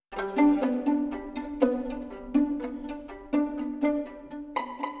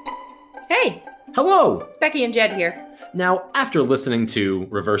Hello! Becky and Jed here. Now, after listening to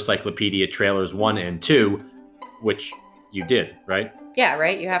Reverse Cyclopedia trailers 1 and 2, which you did, right? Yeah,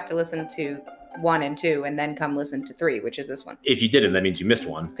 right? You have to listen to 1 and 2 and then come listen to 3, which is this one. If you didn't, that means you missed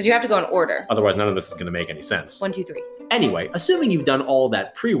one. Because you have to go in order. Otherwise, none of this is going to make any sense. 1, 2, 3. Anyway, assuming you've done all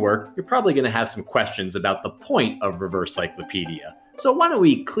that pre-work, you're probably going to have some questions about the point of Reverse Cyclopedia. So why don't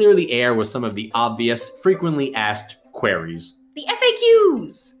we clear the air with some of the obvious, frequently asked queries. The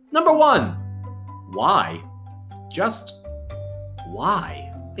FAQs! Number 1. Why? Just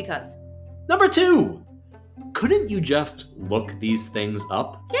why? Because. Number 2. Couldn't you just look these things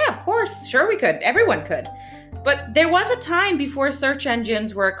up? Yeah, of course. Sure we could. Everyone could. But there was a time before search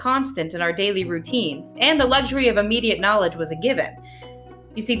engines were a constant in our daily routines, and the luxury of immediate knowledge was a given.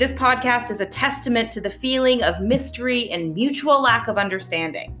 You see, this podcast is a testament to the feeling of mystery and mutual lack of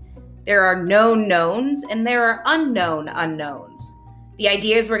understanding. There are known knowns, and there are unknown unknowns. The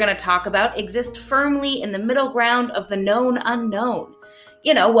ideas we're going to talk about exist firmly in the middle ground of the known unknown.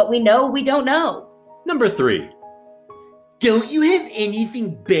 You know, what we know we don't know. Number 3. Don't you have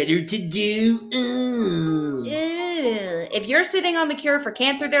anything better to do? If you're sitting on the cure for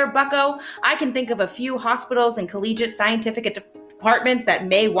cancer there, bucko, I can think of a few hospitals and collegiate scientific departments that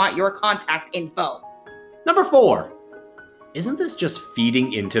may want your contact info. Number 4. Isn't this just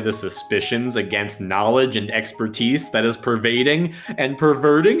feeding into the suspicions against knowledge and expertise that is pervading and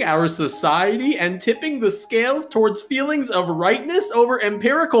perverting our society and tipping the scales towards feelings of rightness over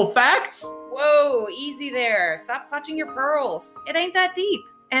empirical facts? Whoa, easy there. Stop clutching your pearls. It ain't that deep.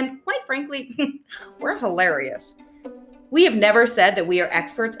 And quite frankly, we're hilarious. We have never said that we are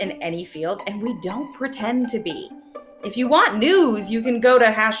experts in any field, and we don't pretend to be. If you want news, you can go to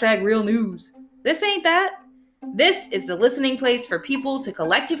 #RealNews. This ain't that. This is the listening place for people to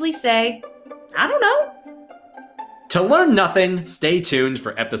collectively say, I don't know. To learn nothing, stay tuned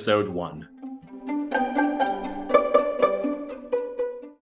for episode 1.